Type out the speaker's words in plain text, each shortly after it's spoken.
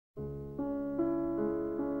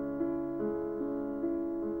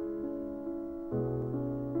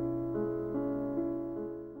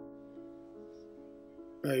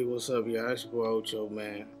What's up, y'all? It's your boy Ocho,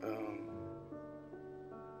 man.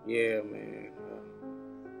 Yeah, man.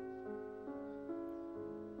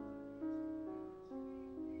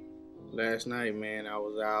 Last night, man, I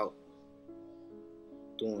was out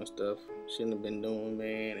doing stuff shouldn't have been doing,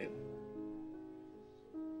 man, and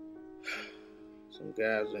some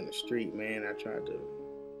guys in the street, man. I tried to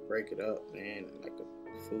break it up, man, like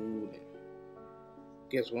a food. And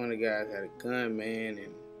guess one of the guys had a gun, man,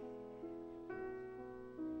 and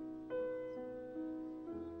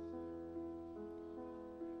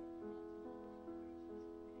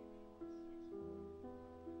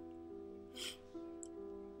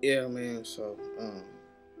yeah, man. So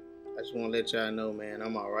I just want to let y'all know, man,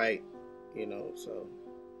 I'm all right, So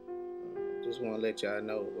just want to let y'all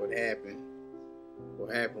know what happened.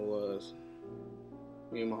 What happened was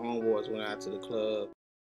me and my homeboys went out to the club.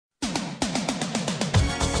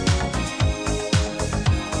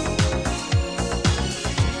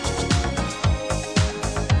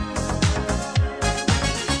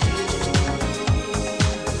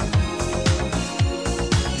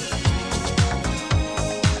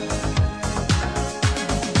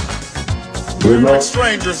 We met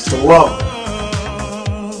strangers to love.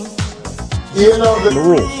 You know the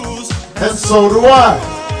rules, and so do I.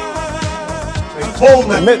 A full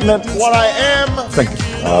commitment to what I am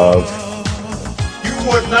thinking of. You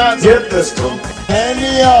would not get this from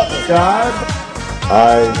any other guy.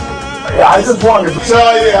 I just wanted to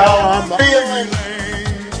tell you how I'm feeling.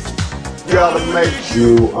 Gotta make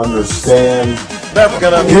you understand. Never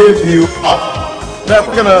gonna give you up.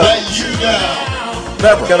 Never gonna let you down.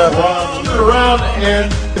 Never gonna run around and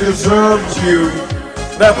deserve you.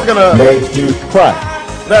 Never gonna make you cry.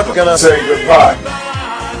 Never gonna say goodbye.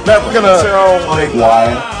 Never gonna tell like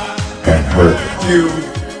lie and hurt you.